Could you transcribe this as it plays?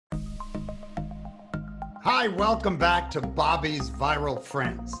Hi, welcome back to Bobby's Viral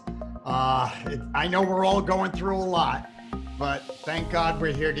Friends. I know we're all going through a lot, but thank God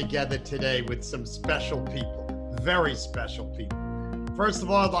we're here together today with some special people, very special people. First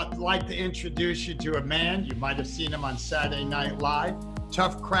of all, I'd like to introduce you to a man. You might have seen him on Saturday Night Live,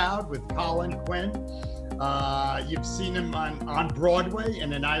 Tough Crowd with Colin Quinn. You've seen him on Broadway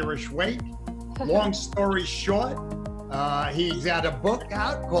in An Irish Wake. Long story short, he's got a book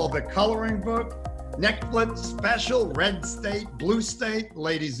out called The Coloring Book. Netflix special, Red State, Blue State.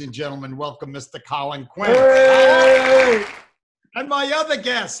 Ladies and gentlemen, welcome Mr. Colin Quinn. Hey! And my other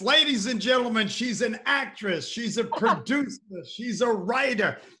guest, ladies and gentlemen, she's an actress, she's a producer, she's a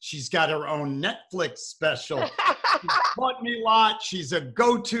writer. She's got her own Netflix special. She's taught me a lot. She's a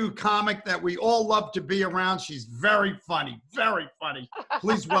go-to comic that we all love to be around. She's very funny, very funny.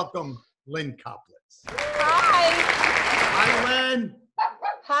 Please welcome Lynne Koplitz. Hi. Hi, Lynne.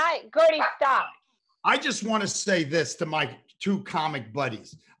 Hi. Gordy, stop. I just want to say this to my two comic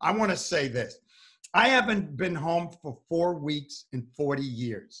buddies. I want to say this. I haven't been home for 4 weeks in 40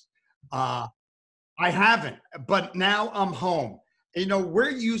 years. I haven't, but now I'm home. You know,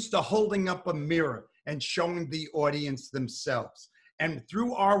 we're used to holding up a mirror and showing the audience themselves. And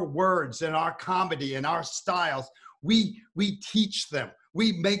through our words and our comedy and our styles, we teach them.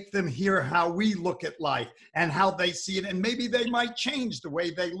 We make them hear how we look at life and how they see it. And maybe they might change the way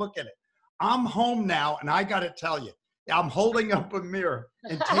they look at it. I'm home now, and I got to tell you, I'm holding up a mirror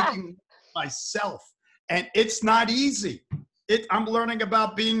and taking myself, and it's not easy. I'm learning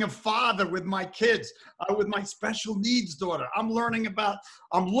about being a father with my kids, with my special needs daughter. I'm looking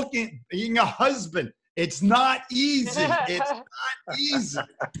at being a husband. It's not easy. It's not easy.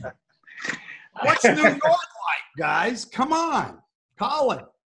 What's New York like, guys? Come on, Colin.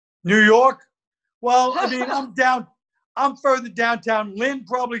 New York? Well, I mean, I'm further downtown. Lynn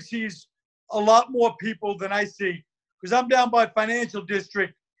probably sees a lot more people than I see because I'm down by Financial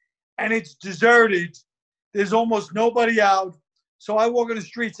District and it's deserted. There's almost nobody out. So I walk on the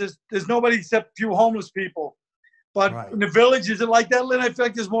streets. There's nobody except a few homeless people. But Right. In the village, is it like that, Lynn? I feel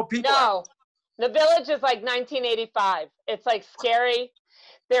like there's more people. No, the village is like 1985. It's like scary.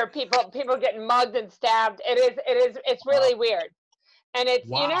 There are people getting mugged and stabbed. It's really weird. And it's,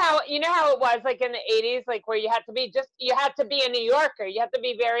 Wow. you know how it was like in the 80s, like where you had to be a New Yorker. You have to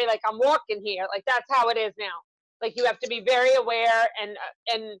be very like, I'm walking here. Like that's how it is now. Like you have to be very aware, and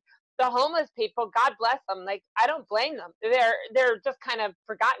the homeless people, God bless them. Like I don't blame them. They're just kind of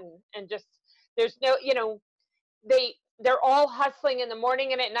forgotten, and just there's no, they're all hustling in the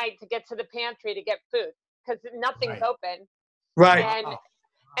morning and at night to get to the pantry to get food because nothing's Right. open. Right.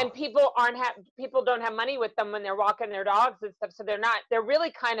 And people don't have money with them when they're walking their dogs and stuff. So they're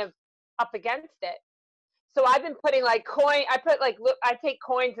really kind of up against it. So I've been putting like I take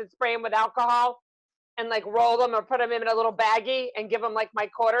coins and spray them with alcohol and like roll them or put them in a little baggie and give them like my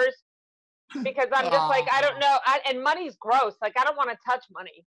quarters because I'm just like, I don't know. And money's gross. Like I don't want to touch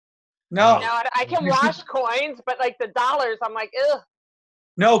money. No. I can wash coins, but like the dollars, I'm like, ugh.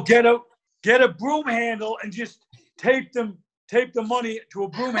 No, get a broom handle and just tape the money to a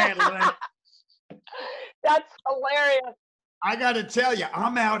broom handle. That's hilarious. I got to tell you,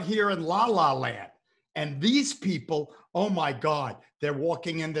 I'm out here in La La Land, and these people, oh my God, they're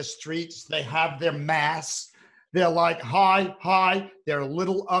walking in the streets. They have their masks. They're like, hi. They're a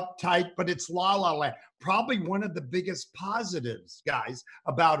little uptight, but it's La La Land. Probably one of the biggest positives, guys,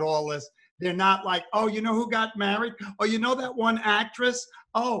 about all this. They're not like, oh, you know who got married? Oh, you know that one actress?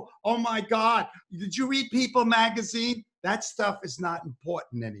 Oh my God. Did you read People magazine? That stuff is not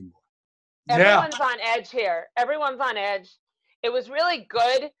important anymore. Everyone's on edge here. Everyone's on edge. It was really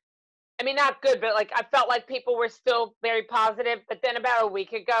good. I mean, not good, but like I felt like people were still very positive. But then about a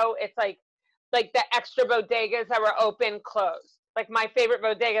week ago, it's like the extra bodegas that were open closed. Like my favorite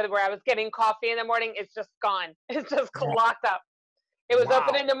bodega where I was getting coffee in the morning, it's just gone. It's just locked up. It was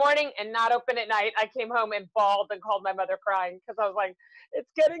open in the morning and not open at night. I came home and bawled and called my mother crying because I was like, it's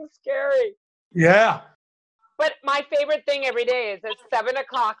getting scary. Yeah. But my favorite thing every day is at 7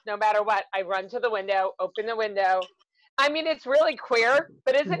 o'clock, no matter what, I run to the window, open the window. I mean, it's really queer,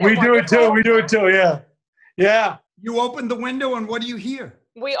 but isn't it We do it too. Yeah. Yeah. You open the window and what do you hear?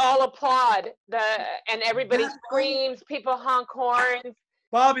 We all applaud and everybody screams, people honk horns.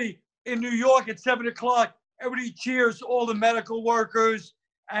 Bobby, in New York at 7 o'clock, everybody cheers all the medical workers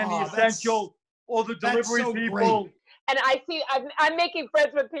and the essential, all the delivery people. Great. And I'm making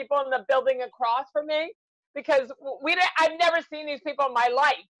friends with people in the building across from me because I've never seen these people in my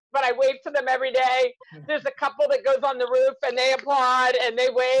life, but I wave to them every day. There's a couple that goes on the roof and they applaud and they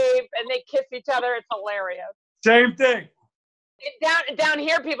wave and they kiss each other. It's hilarious. Same thing. down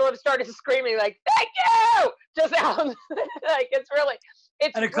here, people have started screaming like, "Thank you!" Just out, like it's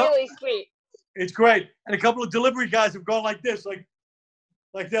really sweet. It's great, and a couple of delivery guys have gone like this, like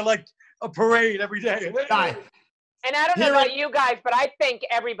they're like a parade every day. And I don't know about you guys, but I thank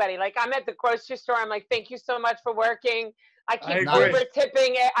everybody. Like I'm at the grocery store, I'm like, "Thank you so much for working." I keep over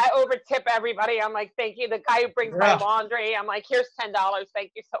tipping it. I over tip everybody. I'm like, "Thank you." The guy who brings my laundry, I'm like, "Here's $10.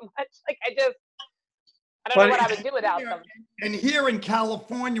 Thank you so much." Like I don't know what I would do without them. And here in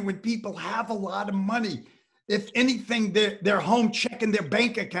California, when people have a lot of money, if anything, they're home checking their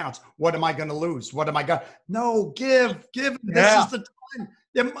bank accounts. What am I going to lose? What am I going to? No, give. This is the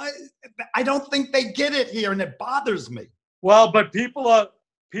time. I don't think they get it here, and it bothers me. Well, but people are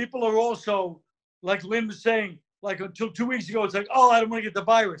also, like Lynn was saying, like until 2 weeks ago, it's like, oh, I don't want to get the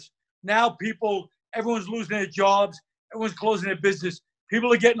virus. Now everyone's losing their jobs. Everyone's closing their business.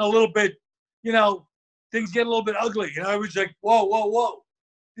 People are getting a little bit, things get a little bit ugly. It was like, whoa.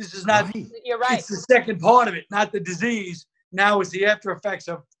 This is not, You're right. It's the second part of it, not the disease. Now it's the after effects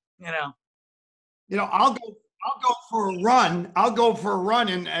of, I'll go for a run. I'll go for a run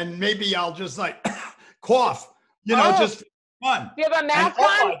and maybe I'll just like cough, just fun. Do you have a mask on?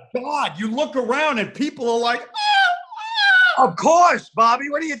 Oh my God, you look around and people are like, Of course, Bobby.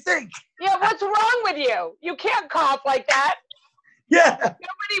 What do you think? Yeah, what's wrong with you? You can't cough like that. Yeah.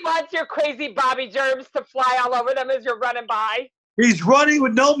 Nobody wants your crazy Bobby germs to fly all over them as you're running by. He's running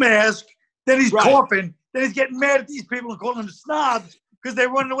with no mask. Then he's coughing. Then he's getting mad at these people and calling them snobs because they're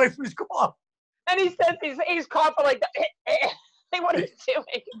running away from his cough. And he says he's coughing like that. Like, what are you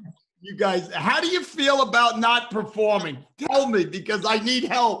doing? You guys, how do you feel about not performing? Tell me, because I need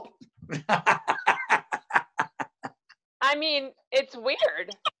help. I mean, it's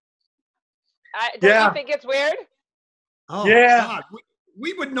weird. Don't you think it's weird? Oh, yeah. God.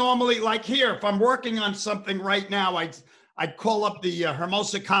 We would normally, like here, if I'm working on something right now, I'd call up the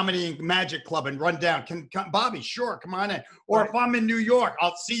Hermosa Comedy and Magic Club and run down. Can Bobby? Sure, come on in. Or if I'm in New York,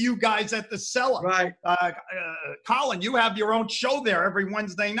 I'll see you guys at the Cellar. Right. Colin, you have your own show there every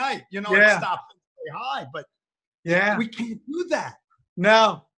Wednesday night. Stop and say hi. But we can't do that.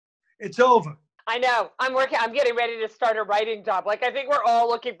 No, it's over. I know. I'm getting ready to start a writing job. Like, I think we're all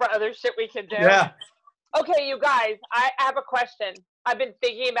looking for other shit we can do. Yeah. Okay, you guys, I have a question. I've been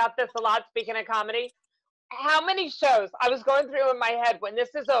thinking about this a lot, speaking of comedy. How many shows, I was going through in my head, when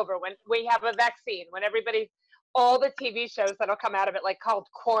this is over, when we have a vaccine, when all the TV shows that'll come out of it, like called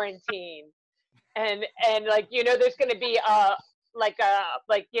Quarantine. And like, there's going to be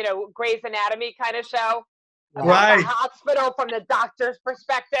Grey's Anatomy kind of show. Right. The hospital from the doctor's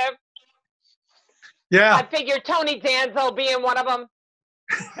perspective. Yeah. I figure Tony Danza will be in one of them.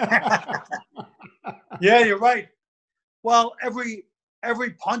 Yeah, you're right. Well, every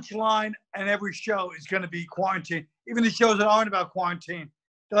punchline and every show is going to be quarantine. Even the shows that aren't about quarantine,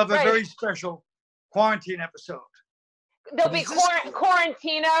 they'll have a very special quarantine episode. There'll be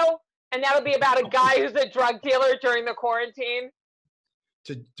Quarantino, and that'll be about a guy who's a drug dealer during the quarantine.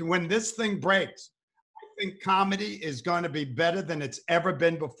 To when this thing breaks, I think comedy is going to be better than it's ever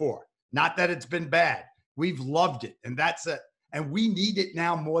been before. Not that it's been bad. We've loved it, and that's it. And we need it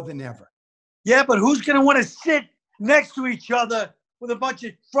now more than ever. Yeah, but who's going to want to sit next to each other with a bunch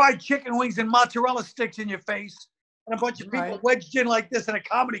of fried chicken wings and mozzarella sticks in your face and a bunch of people wedged in like this in a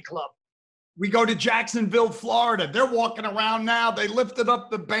comedy club? We go to Jacksonville, Florida. They're walking around now. They lifted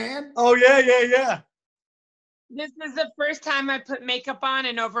up the band. Oh, yeah. This is the first time I put makeup on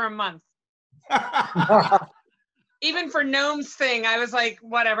in over a month. Even for Gnome's thing, I was like,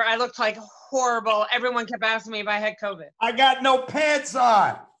 whatever. I looked like horrible. Everyone kept asking me if I had COVID. I got no pants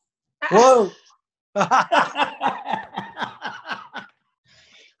on. Whoa.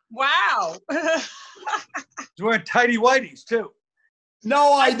 Wow. He's wearing tighty whities, too.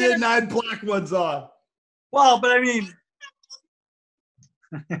 No, I didn't. I had black ones on. Well, but I mean.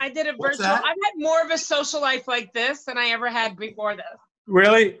 I did a virtual. I've had more of a social life like this than I ever had before this.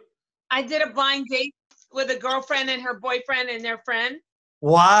 Really? I did a blind date with a girlfriend and her boyfriend and their friend.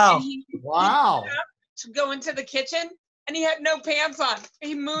 Wow. And he to go into the kitchen, and he had no pants on.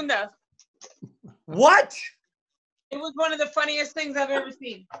 He mooned us. What? It was one of the funniest things I've ever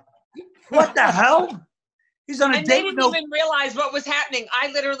seen. What the hell? He's on a and date. They didn't even realize what was happening.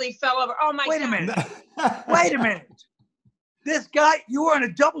 I literally fell over. Oh my God. Wait a minute. This guy, you were on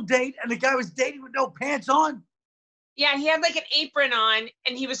a double date, and the guy was dating with no pants on? Yeah, he had like an apron on,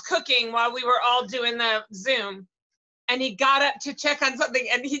 and he was cooking while we were all doing the Zoom. And he got up to check on something,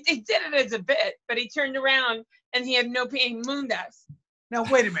 and he did it as a bit, but he turned around, and he had no pants. He mooned us. Now,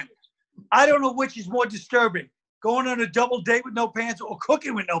 wait a minute. I don't know which is more disturbing, going on a double date with no pants or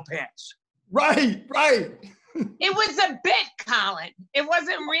cooking with no pants. Right. It was a bit, Colin. It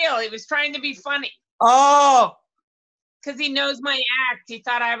wasn't real. He was trying to be funny. Oh. Because he knows my act. He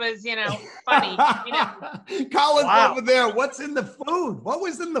thought I was, funny. Colin's Wow. over there. What's in the food? What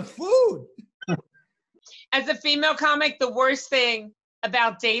was in the food? As a female comic, the worst thing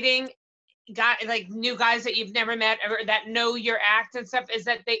about dating new guys that you've never met or that know your act and stuff is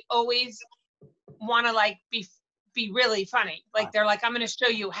that they always want to be really funny. Like they're like, I'm going to show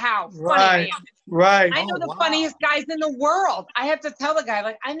you how funny I am. Right. I know the funniest guys in the world. I have to tell the guy,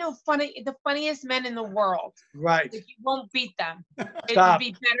 like, I know the funniest men in the world. Right. If you won't beat them. It Stop. would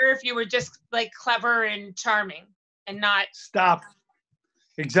be better if you were just like clever and charming and not. Stop.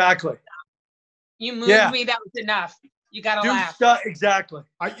 Exactly. You moved me. That was enough. You got to laugh. Exactly.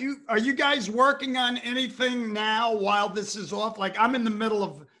 Are you guys working on anything now while this is off? Like I'm in the middle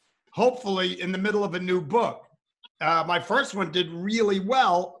of, hopefully in the middle of a new book. My first one did really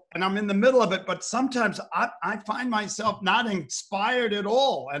well and I'm in the middle of it, but sometimes I find myself not inspired at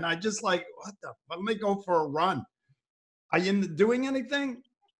all. And I just like, let me go for a run. Are you doing anything?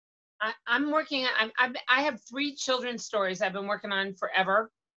 I'm working on, I have 3 children's stories I've been working on forever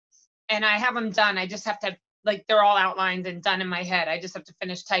and I have them done. I just have to, they're all outlined and done in my head. I just have to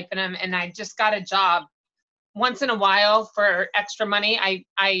finish typing them. And I just got a job once in a while for extra money. I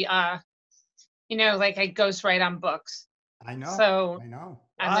ghostwrite on books. I know. So I know.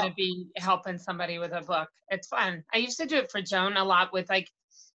 I'm going to be helping somebody with a book. It's fun. I used to do it for Joan a lot with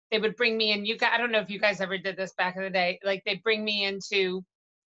they would bring me in. I don't know if you guys ever did this back in the day. Like they bring me in to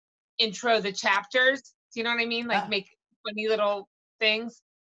intro the chapters. Do you know what I mean? Make funny little things.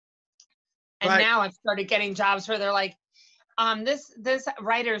 And now I've started getting jobs where they're like, this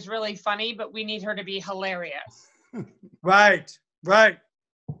writer's really funny, but we need her to be hilarious. Right.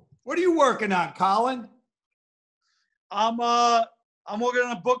 What are you working on, Colin? I'm working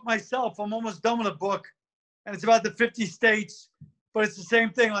on a book myself. I'm almost done with a book, and it's about the 50 states, but it's the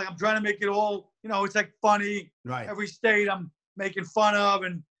same thing. Like I'm trying to make it all, it's like funny. Right. Every state I'm making fun of,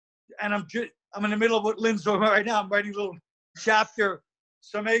 and I'm in the middle of what Lynne's doing right now. I'm writing a little chapter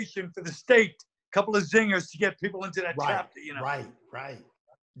summation for the state, a couple of zingers to get people into that chapter. Right.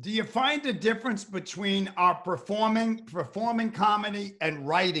 Do you find a difference between our performing comedy and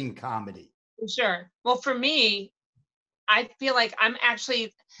writing comedy? Sure. Well, for me, I feel like I'm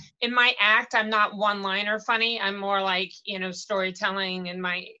actually in my act. I'm not one-liner funny. I'm more like storytelling and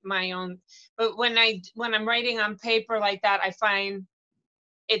my own. But when I'm writing on paper like that, I find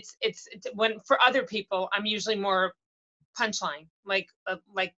it's when for other people, I'm usually more punchline, like a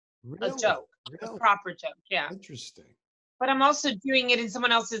joke, a proper joke. Yeah. Interesting. But I'm also doing it in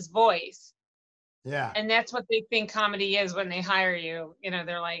someone else's voice. Yeah. And that's what they think comedy is when they hire you.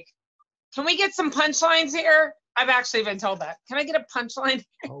 They're like, can we get some punchlines here? I've actually been told that. Can I get a punchline?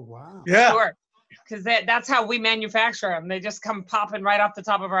 Oh, wow. Yeah. Sure. Because that's how we manufacture them. They just come popping right off the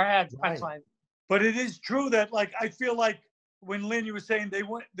top of our heads, punchline. But it is true that I feel like when Lynne, you were saying they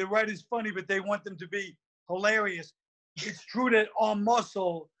want the writer's funny, but they want them to be hilarious. It's true that our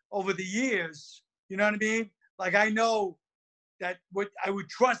muscle over the years, you know what I mean? Like I know that I would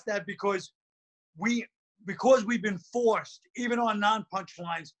trust that because we've been forced, even on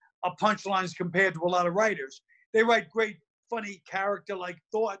non-punchlines, are punchlines compared to a lot of writers. They write great, funny character,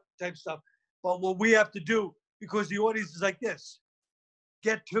 thought type stuff. But what we have to do, because the audience is like this,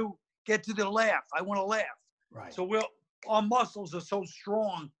 get to the laugh. I want to laugh. Right. So our muscles are so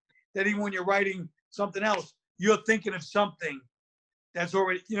strong that even when you're writing something else, you're thinking of something that's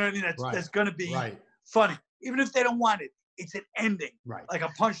already, you know what I mean? That's going to be funny. Even if they don't want it, it's an ending, like a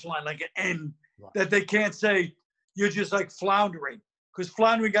punchline, like an end that they can't say. You're just floundering, because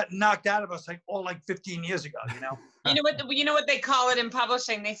floundering got knocked out of us 15 years ago. You know what they call it in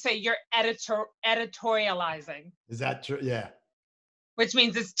publishing? They say you're editorializing. Is that true? Yeah. Which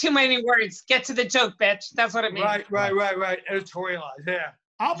means it's too many words. Get to the joke, bitch. That's what it means. Right. Editorialize. Yeah.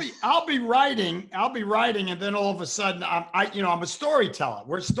 I'll be writing, and then all of a sudden, I'm a storyteller.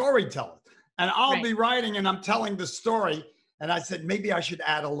 We're storytellers, and I'll be writing, and I'm telling the story, and I said maybe I should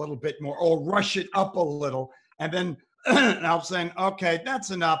add a little bit more or rush it up a little, and then I'm saying, okay, that's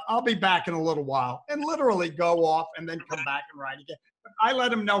enough. I'll be back in a little while, and literally go off, and then come back and write again. But I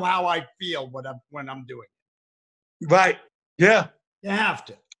let them know how I feel when I'm doing it. Right. Yeah. You have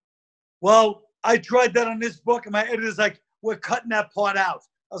to. Well, I tried that on this book, and my editor's like, we're cutting that part out.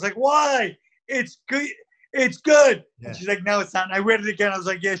 I was like, why? It's good. It's good. Yeah. And she's like, no, it's not. And I read it again. I was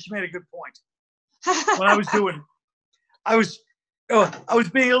like, yeah, she made a good point. When I was doing it, I was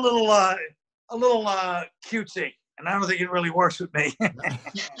being a little cutesy, and I don't think it really works with me.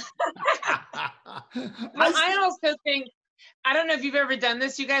 I also think I don't know if you've ever done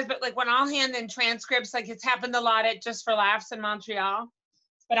this, you guys, but like when I'll hand in transcripts, like it's happened a lot at Just for Laughs in Montreal,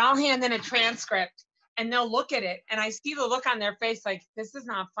 but I'll hand in a transcript and they'll look at it and I see the look on their face like, this is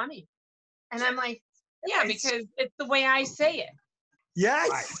not funny. And I'm like, yeah, because it's the way I say it.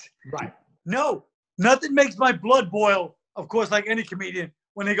 Yes. Right. No, nothing makes my blood boil, of course, like any comedian,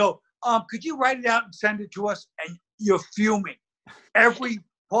 when they go, could you write it out and send it to us? And you're fuming. Every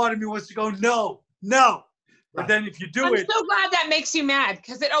part of me wants to go, no. But then if you do I'm it. so glad that makes you mad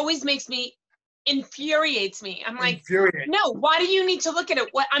because it always infuriates me. I'm like, no, why do you need to look at it?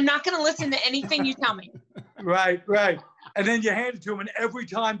 What? I'm not going to listen to anything you tell me. Right. And then you hand it to them, and every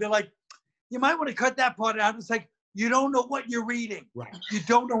time they're like, you might want to cut that part out. It's like, you don't know what you're reading. Right. You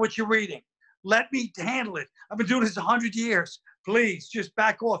don't know what you're reading. Let me handle it. I've been doing this 100 years. Please, just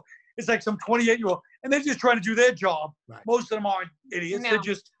back off. It's like some 28-year-old, and they're just trying to do their job. Right. Most of them aren't idiots. No. They're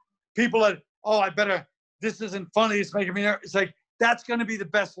just people that, this isn't funny. It's making me nervous. It's like, that's going to be the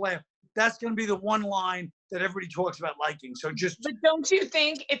best laugh. That's going to be the one line that everybody talks about liking. So But don't you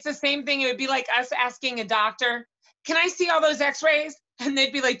think it's the same thing? It would be like us asking a doctor, can I see all those x-rays? And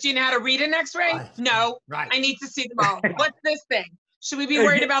they'd be like, do you know how to read an x-ray? Right. No. Right. I need to see them all. What's this thing? Should we be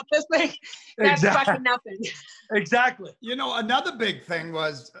worried about this thing? That's fucking nothing. Exactly. Another big thing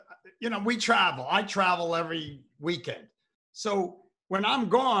was, we travel. I travel every weekend. So when I'm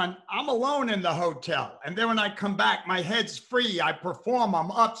gone, I'm alone in the hotel. And then when I come back, my head's free. I perform,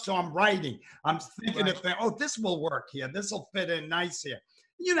 I'm up, so I'm writing. I'm thinking of things, this will work here. This will fit in nice here.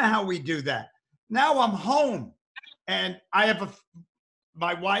 You know how we do that. Now I'm home and I have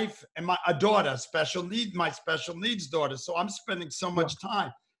my wife and a daughter, my special needs daughter. So I'm spending so much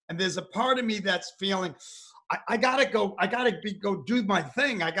time. And there's a part of me that's feeling, I gotta go do my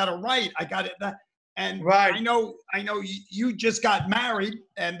thing. I gotta write. And I know you just got married,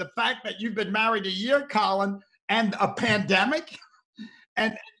 and the fact that you've been married a year, Colin, and a pandemic,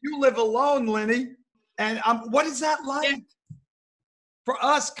 and you live alone, Lynne. And what is that like for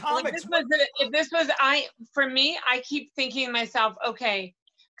us comics? For me, I keep thinking to myself, okay,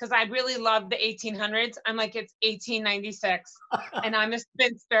 because I really love the 1800s. I'm like, it's 1896, and I'm a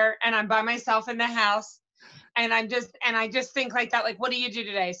spinster, and I'm by myself in the house, and I just think like that. Like, what do you do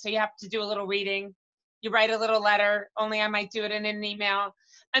today? So you have to do a little reading. You write a little letter, only I might do it in an email.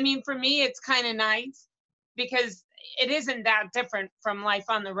 I mean, for me, it's kind of nice because it isn't that different from life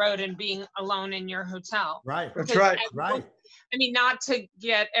on the road and being alone in your hotel. Right. That's right. I mean, not to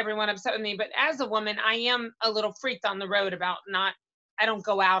get everyone upset with me, but as a woman, I am a little freaked on the road about I don't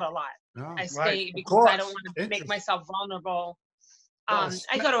go out a lot. No, I stay because I don't want to make myself vulnerable. I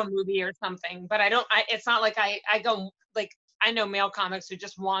go to a movie or something, but it's not like I go like, I know male comics who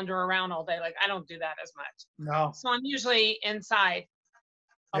just wander around all day. Like, I don't do that as much. No. So I'm usually inside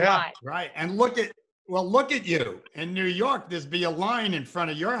a lot. Right. And look at you. In New York, there's be a line in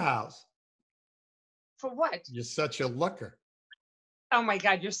front of your house. For what? You're such a looker. Oh my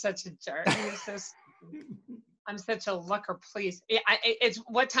God, you're such a jerk. I'm such a looker, please. It's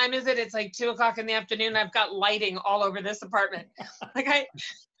what time is it? It's like 2:00 in the afternoon. I've got lighting all over this apartment. Like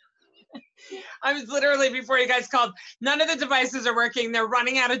I was literally, before you guys called, none of the devices are working. They're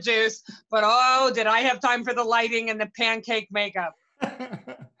running out of juice. But did I have time for the lighting and the pancake makeup?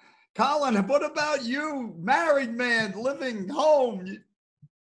 Colin, what about you? Married man, living home.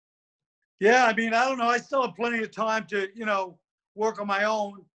 Yeah, I mean, I don't know. I still have plenty of time to, work on my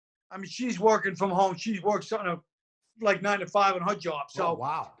own. I mean, she's working from home. She works on like 9 to 5 on her job. So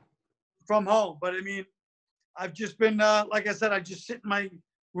wow. From home. But I mean, I've just been, like I said, I just sit in my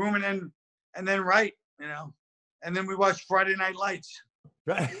room and then write, and then we watch Friday Night Lights.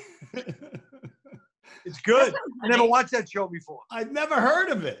 Right. It's good. I never watched that show before. I've never heard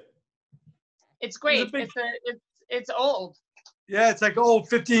of it. It's great. It's old. Yeah, it's like old,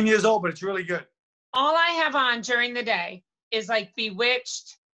 15 years old, but it's really good. All I have on during the day is like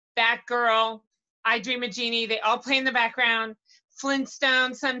Bewitched, Batgirl, I Dream a Genie. They all play in the background.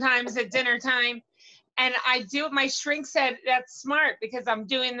 Flintstones sometimes at dinner time. And my shrink said, that's smart because I'm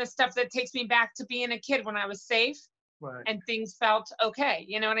doing the stuff that takes me back to being a kid when I was safe and things felt okay.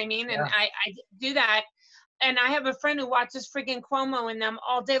 You know what I mean? Yeah. And I do that. And I have a friend who watches friggin' Cuomo in them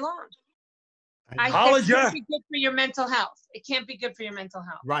all day long. It can't be good for your mental health. It can't be good for your mental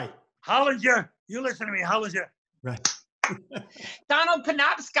health. Right. Hollinger, you listen to me, Hollinger. Right. Donald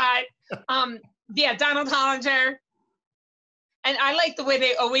Penobscot. Donald Hollinger. And I like the way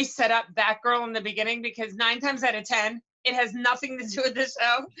they always set up Batgirl in the beginning because 9 times out of 10, it has nothing to do with the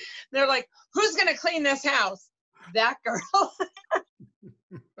show. They're like, who's going to clean this house? Batgirl.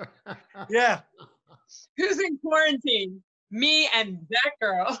 Yeah. Who's in quarantine? Me and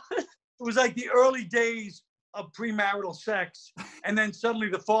Batgirl. It was like the early days of premarital sex, and then suddenly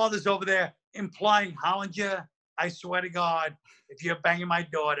the father's over there implying, Hollinger, I swear to God, if you're banging my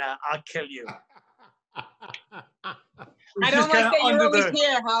daughter, I'll kill you. I don't like that you're always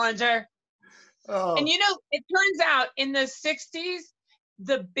here, Hollinger. Oh. And you know, it turns out in the 60s,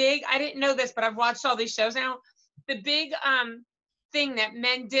 I didn't know this, but I've watched all these shows now. The big thing that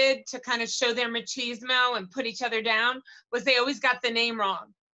men did to kind of show their machismo and put each other down was they always got the name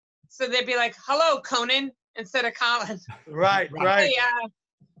wrong. So they'd be like, hello, Conan, instead of Colin. Right. Hey,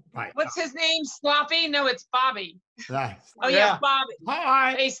 Right. what's his name? Sloppy? No, it's Bobby. Right. Oh, yeah, Bobby.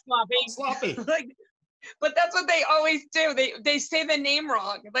 Hi. Hey, Sloppy. Sloppy. Like, but that's what they always do. They say the name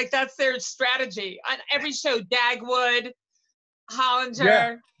wrong. Like, that's their strategy. On every show, Dagwood,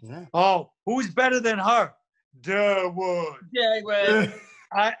 Hollinger. Yeah. Oh, who's better than her? Dagwood.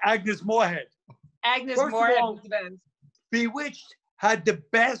 Agnes Moorehead. Agnes First of Moorehead. all, Bewitched had the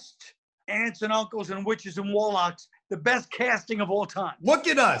best aunts and uncles and witches and warlocks, the best casting of all time. Look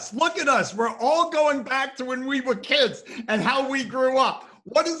at us. Look at us. We're all going back to when we were kids and how we grew up.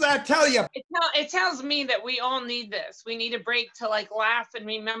 What does that tell you? It tells me that we all need this. We need a break to like laugh and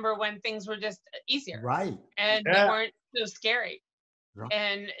remember when things were just easier. Right. And they weren't so scary. Right.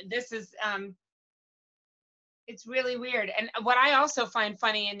 And this is, it's really weird. And what I also find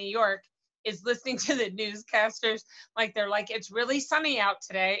funny in New York is listening to the newscasters. Like, they're like, it's really sunny out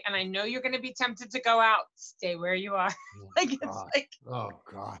today. And I know you're going to be tempted to go out. Stay where you are. Like, it's like. Oh,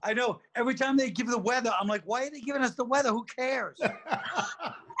 God. I know. Every time they give the weather, I'm like, why are they giving us the weather? Who cares?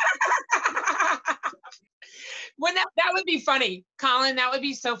 When that would be funny, Colin. That would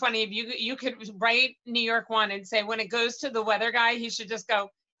be so funny if you could write New York One and say, when it goes to the weather guy, he should just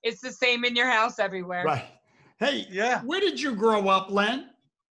go, it's the same in your house everywhere. Right. Hey, yeah. Where did you grow up, Lynn?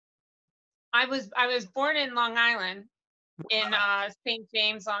 I was born in Long Island, in St.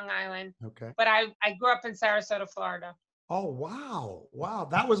 James, Long Island. Okay. But I grew up in Sarasota, Florida. Oh, wow. Wow.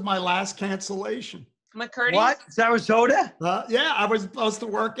 That was my last cancellation. McCurdy? What? Sarasota? Yeah, I was supposed to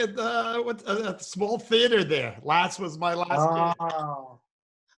work at a small theater there. Last was my last.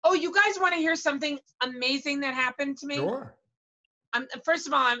 Oh, you guys want to hear something amazing that happened to me? Sure. First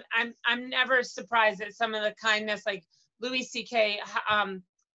of all, I'm never surprised at some of the kindness. Like Louis C.K.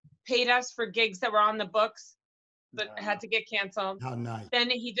 Paid us for gigs that were on the books, but had to get canceled. How nice. Then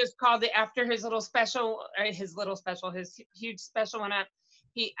he just called it after his huge special went up.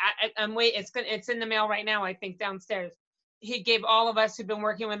 I'm waiting. It's in the mail right now, I think, downstairs. He gave all of us who've been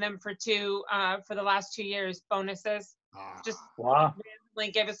working with him for the last 2 years bonuses. Just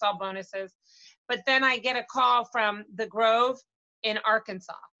randomly gave us all bonuses. But then I get a call from the Grove in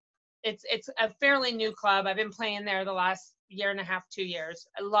Arkansas. It's a fairly new club. I've been playing there the last year and a half, 2 years.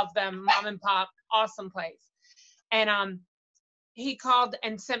 I love them, mom and pop, awesome place. And he called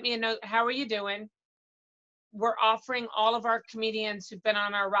and sent me a note. How are you doing? We're offering all of our comedians who've been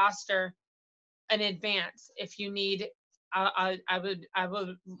on our roster an advance. If you need, I would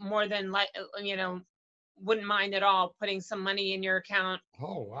more than wouldn't mind at all putting some money in your account.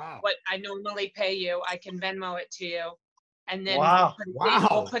 Oh, wow. What I normally pay you, I can Venmo it to you. And then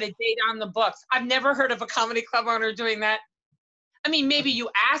we'll put a date on the books. I've never heard of a comedy club owner doing that. I mean, maybe you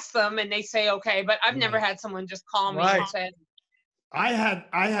ask them and they say, okay, but I've never had someone just call me and say. I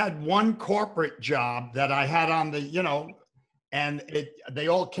had one corporate job that I had on the, and they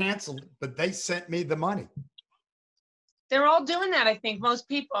all canceled, but they sent me the money. They're all doing that, I think, most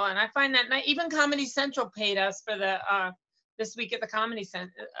people. And I find that even Comedy Central paid us for the this week at the Comedy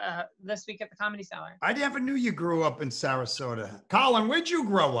Cellar. I never knew you grew up in Sarasota. Colin, where'd you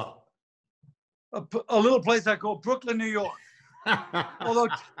grow up? A little place I call Brooklyn, New York. Although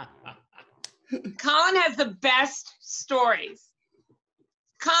Colin has the best stories.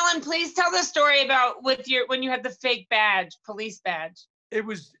 Colin, please tell the story about when you had the fake badge, police badge. It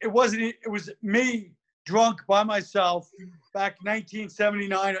was me drunk by myself back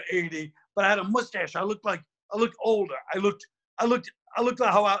 1979 or 80, but I had a mustache. I looked older. I looked like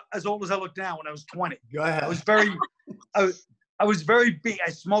as old as I look now when I was 20. Go ahead. I was very beat.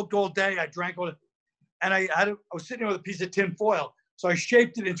 I smoked all day. I drank all day. And I was sitting there with a piece of tin foil. So I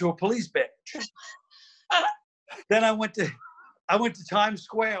shaped it into a police badge. Then I went to Times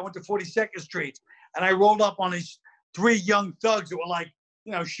Square. I went to 42nd Street, and I rolled up on these 3 young thugs that were like,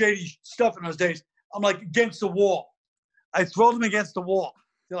 shady stuff in those days. I'm like against the wall. I throw them against the wall.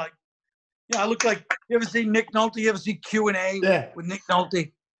 They're like, I look like, you ever see Nick Nolte? You ever see Q&A with Nick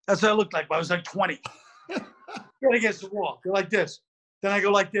Nolte? That's what I looked like, but I was like 20. Get against the wall. Go like this. Then I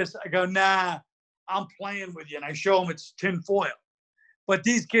go like this. I go, nah, I'm playing with you. And I show them it's tin foil. But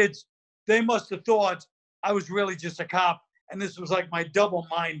these kids, they must have thought I was really just a cop. And this was like my double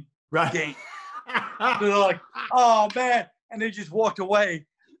mind game. They're like, oh man, and they just walked away.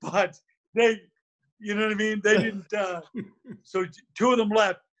 But they, you know what I mean? They didn't. So 2 of them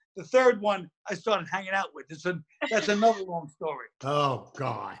left. The third one I started hanging out with. That's another long story. Oh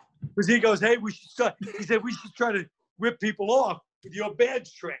God. Because he goes, hey, we should start. He said we should try to rip people off with your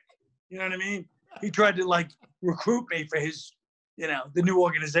badge trick. You know what I mean? He tried to like recruit me for his, the new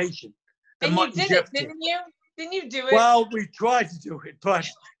organization. And you did it, didn't you? Didn't you do it? Well, we tried to do it, but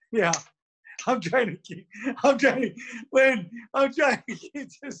yeah, I'm trying to keep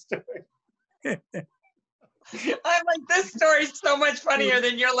this story. I'm like, this story's so much funnier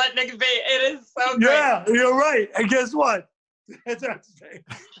than you're letting it be. It is so great. Yeah, you're right. And guess what? That's what I'm saying.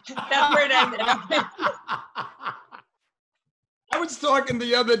 That's where it ended. I was talking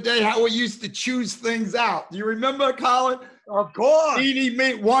the other day how we used to choose things out. Do you remember, Colin? Of course. Eeny,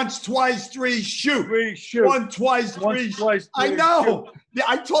 meet, once, twice, three, shoot. 3, shoot. One, twice, three. Twice, I three, know. shoot. Yeah,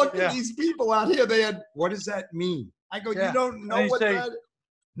 I talked to Yeah. these people out here. They had, what does that mean? I go, Yeah. you don't know And what say- that is?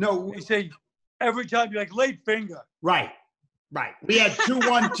 No. They say every time you're like late finger. Right. We had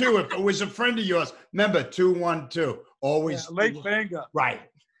 212. If it was a friend of yours, remember 212. Always Late finger. Right.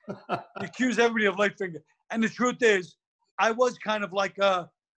 You accuse everybody of late finger. And the truth is, I was kind of like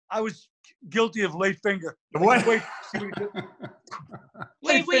I was guilty of late finger. What? Wait,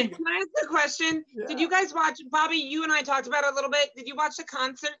 Hey, wait, can I ask a question? Yeah. Did you guys watch, Bobby, you and I talked about it a little bit. Did you watch the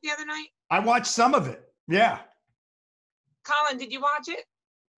concert the other night? I watched some of it. Yeah. Colin, did you watch it?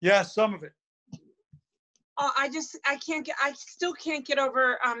 Yeah, some of it. Oh, I still can't get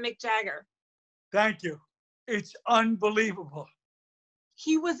over Mick Jagger. Thank you. It's unbelievable.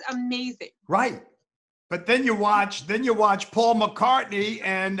 He was amazing. Right. But then you watch Paul McCartney,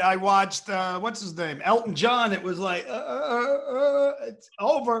 and I watched what's his name, Elton John. It was like it's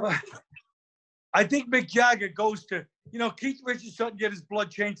over. I think Mick Jagger goes to, Keith Richards started to get his blood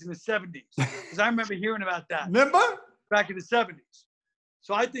changed in the 70s. Because I remember hearing about that Remember? back in the 70s.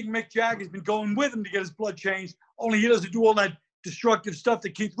 So I think Mick Jagger's been going with him to get his blood changed, only he doesn't do all that destructive stuff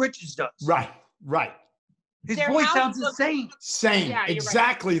that Keith Richards does. Right. His Their voice house sounds the looks- same. Same. Yeah, you're right.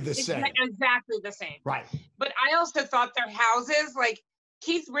 Exactly the It's same. exactly the same. Right. But I also thought their houses, like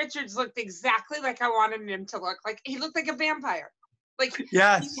Keith Richards looked exactly like I wanted him to look. Like he looked like a vampire. Like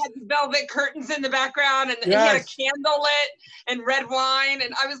Yes. he had velvet curtains in the background, and he had a Yes. candle lit and red wine.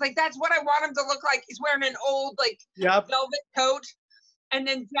 And I was like, that's what I want him to look like. He's wearing an old Yep. velvet coat. And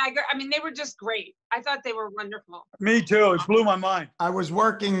then Jagger, I mean, they were just great. I thought they were wonderful. Me too. It blew my mind. I was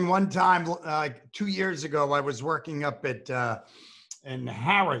working one time, 2 years ago. I was working up at in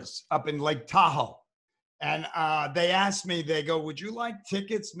Harris, up in Lake Tahoe, and they asked me. They go, "Would you like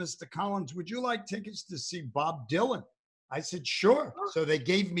tickets, Mr. Collins? Would you like tickets to see Bob Dylan?" I said, "Sure." So they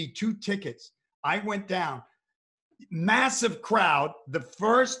gave me 2 tickets. I went down. Massive crowd.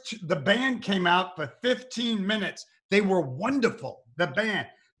 The band came out for 15 minutes. They were wonderful. The band.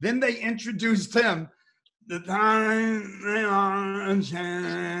 Then they introduced him. The time they are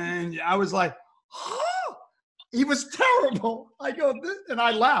change. I was like, oh, he was terrible. I go, and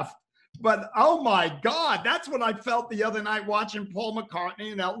I laughed. But oh my God, that's what I felt the other night watching Paul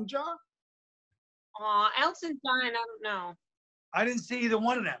McCartney and Elton John. Elton John, I don't know. I didn't see either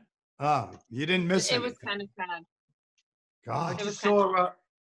one of them. Oh, you didn't miss It anything. was kind of sad. I God. It was just saw,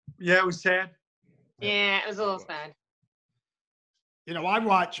 yeah, it was sad. Yeah, it was a little sad. You know, I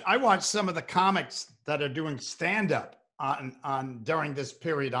watch some of the comics that are doing stand-up on during this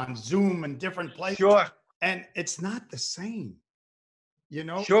period on Zoom and different places. Sure. And it's not the same. You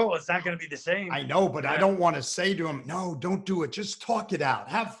know? Sure, it's not going to be the same. I know, but I Yeah. don't want to say to him, no, don't do it. Just talk it out.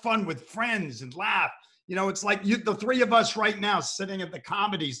 Have fun with friends and laugh. You know, it's like the 3 of us right now sitting at the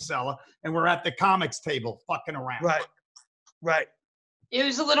Comedy Cellar and we're at the comics table fucking around. Right. It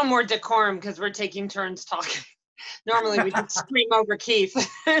was a little more decorum because we're taking turns talking. Normally we just scream over Keith.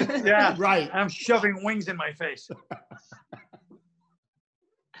 Yeah. Right. I'm shoving wings in my face.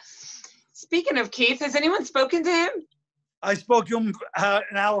 Speaking of Keith, has anyone spoken to him? I spoke to him an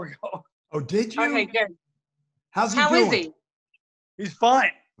hour ago. Oh, did you? Okay, good. How's he How doing? is he? He's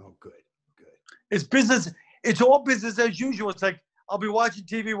fine. Oh, good. It's business. It's all business as usual. It's like I'll be watching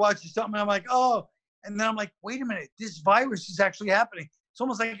TV, watching something, and I'm like, oh, and then I'm like, wait a minute, this virus is actually happening. It's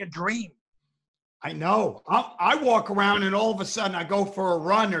almost like a dream. I know. I walk around and all of a sudden I go for a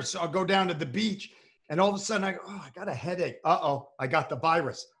run or so I'll go down to the beach and all of a sudden I go, oh, I got a headache. Uh-oh, I got the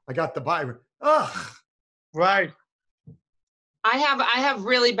virus. Ugh. Right. I have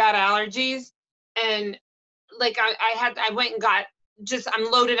really bad allergies, and like I went and got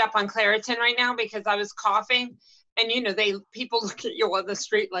I'm loaded up on Claritin right now because I was coughing, and you know people look at you on the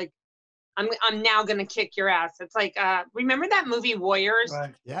street like I'm now gonna kick your ass. It's like remember that movie Warriors?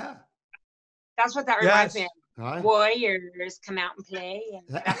 Right. Yeah. That's what that reminds me of. Right. Warriors come out and play. And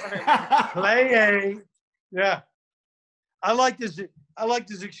that's what it reminds me Play. Yeah. I like this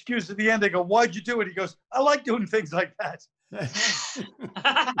excuse at the end. They go, "Why'd you do it?" He goes, "I like doing things like that."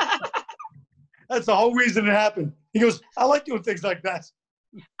 That's the whole reason it happened. He goes, "I like doing things like that."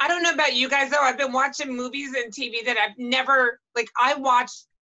 I don't know about you guys though. I've been watching movies and TV that I've never I watched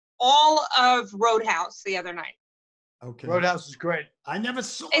all of Roadhouse the other night. Okay. Roadhouse is great. I never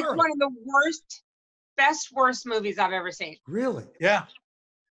saw It's it. one of the worst movies I've ever seen. Really? Yeah.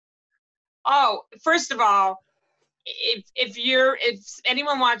 Oh, first of all, if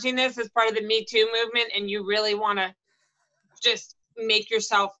anyone watching this is part of the Me Too movement and you really want to just make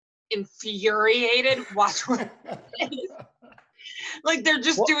yourself infuriated, watch what it is. Like they're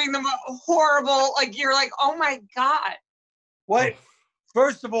just doing the horrible, you're like, oh my God. Wait,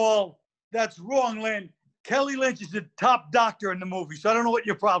 first of all, that's wrong, Lynn. Kelly Lynch is the top doctor in the movie, so I don't know what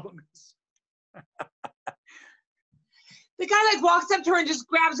your problem is. The guy walks up to her and just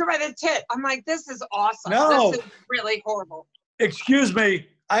grabs her by the tit. I'm like, this is awesome. No. This is really horrible. Excuse me,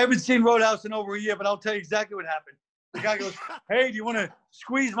 I haven't seen Roadhouse in over a year, but I'll tell you exactly what happened. The guy goes, "Hey, do you want to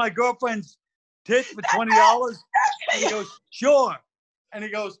squeeze my girlfriend's tits for $20? And he goes, "Sure." And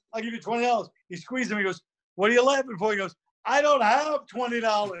he goes, "I'll give you $20. He squeezed him. He goes, "What are you laughing for?" He goes, "I don't have $20.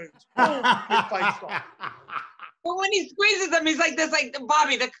 Boom, big fight starts. Well, when he squeezes them, he's like this,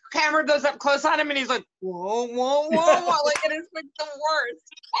 Bobby, the camera goes up close on him and he's like, whoa, whoa, whoa, whoa. It is the worst.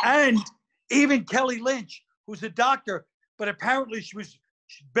 And even Kelly Lynch, who's a doctor, but apparently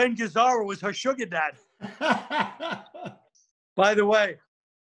Ben Gazzara was her sugar dad. By the way,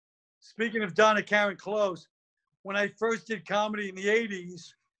 speaking of Donna Karen Close, when I first did comedy in the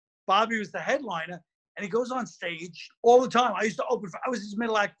 80s, Bobby was the headliner, and he goes on stage all the time. I used to I was his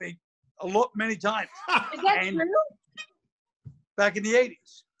middle act big many times. Is that true? Back in the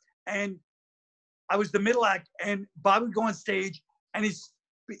 80s. And I was the middle act, and Bobby would go on stage, and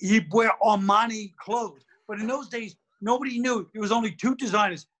he'd wear Armani clothes. But in those days, nobody knew. There was only two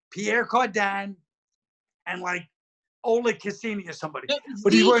designers, Pierre Cardin and Oleg Cassini or somebody.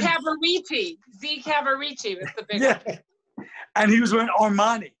 But Z Cavaricci was the big one. And he was wearing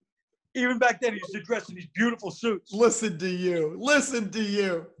Armani. Even back then, he used to dress in these beautiful suits. Listen to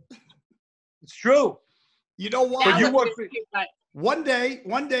you. It's true. You know what? But you work for, One day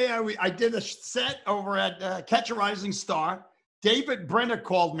I did a set over at Catch a Rising Star. David Brenner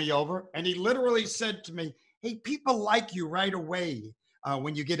called me over, and he literally said to me, "Hey, people like you right away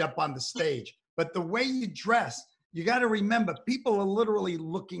when you get up on the stage. But the way you dress, you got to remember, people are literally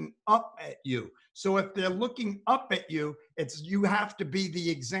looking up at you. So if they're looking up at you, you have to be the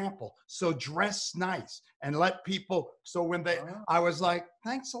example. So dress nice and let people." So when I was like,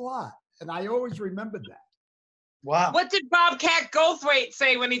 "Thanks a lot." And I always remembered that. Wow. What did Bobcat Goldthwait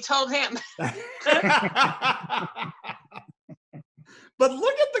say when he told him? But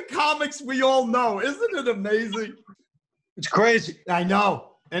look at the comics we all know. Isn't it amazing? It's crazy. I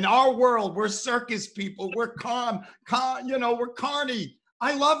know. In our world, we're circus people. We're we're carny.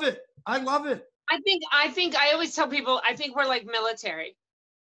 I love it. I think I always tell people, I think we're like military.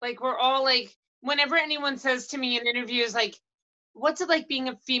 We're all whenever anyone says to me in interviews, what's it like being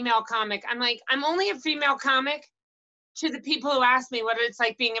a female comic? I'm like, I'm only a female comic to the people who ask me what it's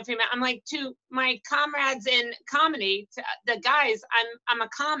like being a female. I'm like, to my comrades in comedy, to the guys, I'm a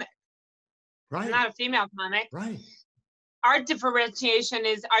comic. Right. I'm not a female comic. Right. Our differentiation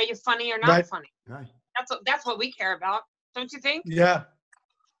is, are you funny or not funny? Right. That's what we care about, don't you think? Yeah.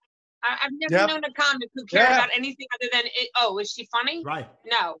 I've never known a comic who cared about anything other than, is she funny? Right.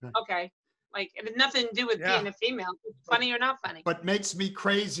 No. Right. Okay. It has nothing to do with being a female. Funny or not funny. But makes me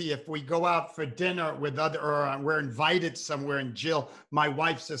crazy if we go out for dinner with or we're invited somewhere, and Jill, my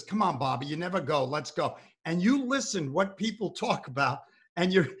wife, says, "Come on, Bobby, you never go. Let's go." And you listen what people talk about,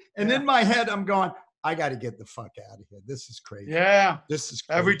 and in my head, I'm going, I got to get the fuck out of here. This is crazy. Yeah. This is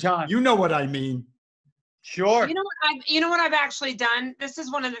crazy. Every time. You know what I mean? Sure. You know what I've actually done? This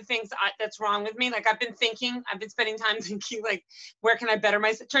is one of the things that's wrong with me. I've been spending time thinking, where can I better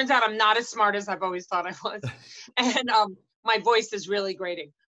myself? Turns out I'm not as smart as I've always thought I was. And my voice is really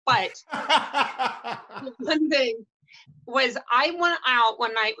grating. But one thing was, I went out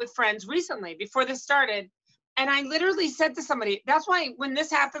one night with friends recently before this started. And I literally said to somebody, that's why when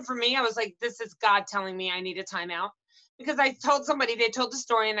this happened for me, I was like, this is God telling me I need a timeout. Because I told somebody, they told the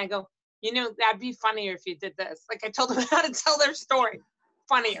story, and I go, that'd be funnier if you did this. I told them how to tell their story.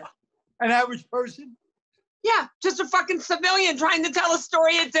 Funnier. An average person? Yeah, just a fucking civilian trying to tell a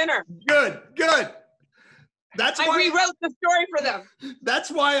story at dinner. Good. That's I why rewrote the story for them.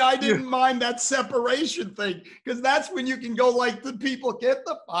 That's why I didn't mind that separation thing, because that's when you can go like the people, get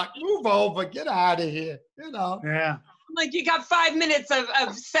the fuck, move over, get out of here, you know. Yeah. I'm like, you got 5 minutes of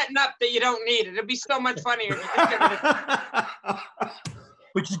setting up that you don't need. It'd be so much funnier. If you just get rid of it.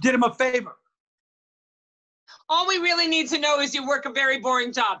 But you did him a favor. All we really need to know is you work a very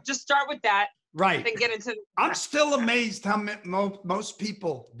boring job. Just start with that. Right. Then get into. I'm still amazed how most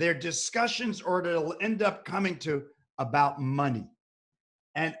people, their discussions or they'll end up coming to about money.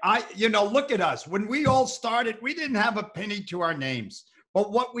 And look at us. When we all started, we didn't have a penny to our names.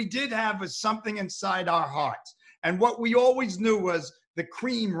 But what we did have was something inside our hearts. And what we always knew was the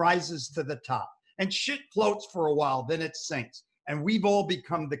cream rises to the top. And shit floats for a while, then it sinks. And we've all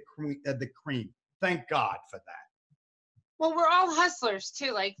become the cream. Thank God for that. Well, we're all hustlers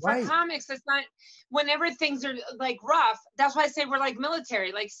too. Like for Right. comics, it's not, whenever things are like rough, that's why I say we're like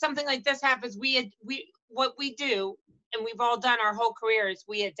military. Like something like this happens, what we do, and we've all done our whole careers,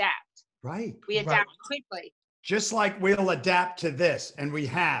 we adapt. Right. We adapt quickly. Just like we'll adapt to this, and we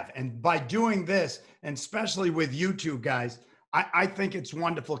have. And by doing this, and especially with you two guys, I think it's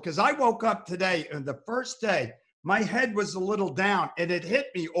wonderful. Because I woke up today, and the first day, my head was a little down, and it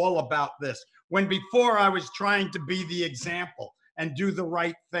hit me all about this. When before I was trying to be the example and do the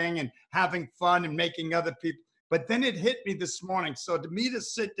right thing and having fun and making other people. But then it hit me this morning. So to me to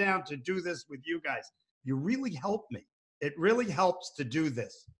sit down to do this with you guys, you really helped me. It really helps to do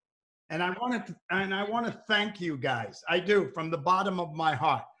this. And I want to thank you guys. I do, from the bottom of my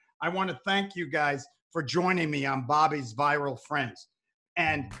heart. I want to thank you guys for joining me on Bobby's Viral Friends.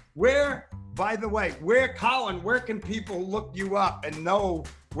 And Colin, where can people look you up and know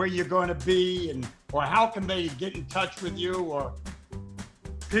where you're going to be, or how can they get in touch with you? Or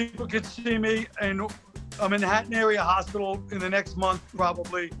people can see me in a Manhattan area hospital in the next month,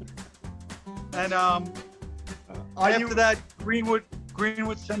 probably. And after that, Greenwood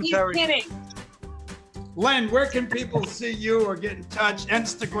He's Cemetery. kidding. Lynn, where can people see you or get in touch?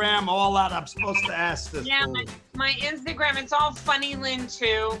 Instagram, all that. I'm supposed to ask this. Yeah, my Instagram, it's all funny Lynn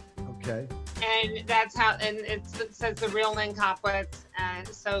too. Okay. And that's how, and it says the real Lynne Koplitz. And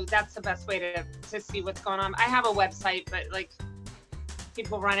so that's the best way to see what's going on. I have a website, but like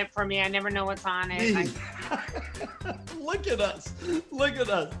people run it for me. I never know what's on it. Look at us. Look at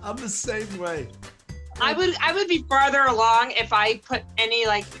us. I'm the same way. I would be farther along if I put any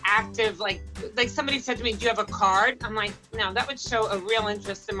like active, like somebody said to me, do you have a card? I'm like, no, that would show a real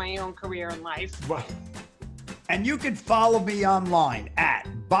interest in my own career and life. Right. And you can follow me online at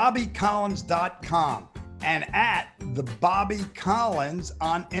bobbycollins.com and at the Bobby Collins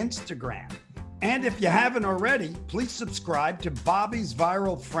on Instagram. And if you haven't already, please subscribe to Bobby's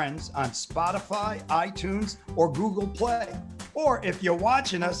Viral Friends on Spotify, iTunes, or Google Play. Or if you're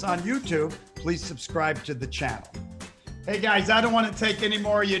watching us on YouTube, please subscribe to the channel. Hey guys, I don't want to take any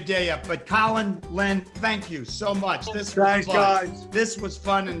more of your day up, but Colin, Lynn, thank you so much. This was fun. Guys. This was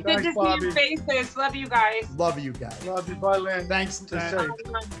fun. And Good to see your faces. Love you guys. love you guys. Love you. Bye, Lynn. Thanks. Stay safe.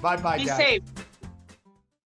 Bye-bye, Be guys. safe.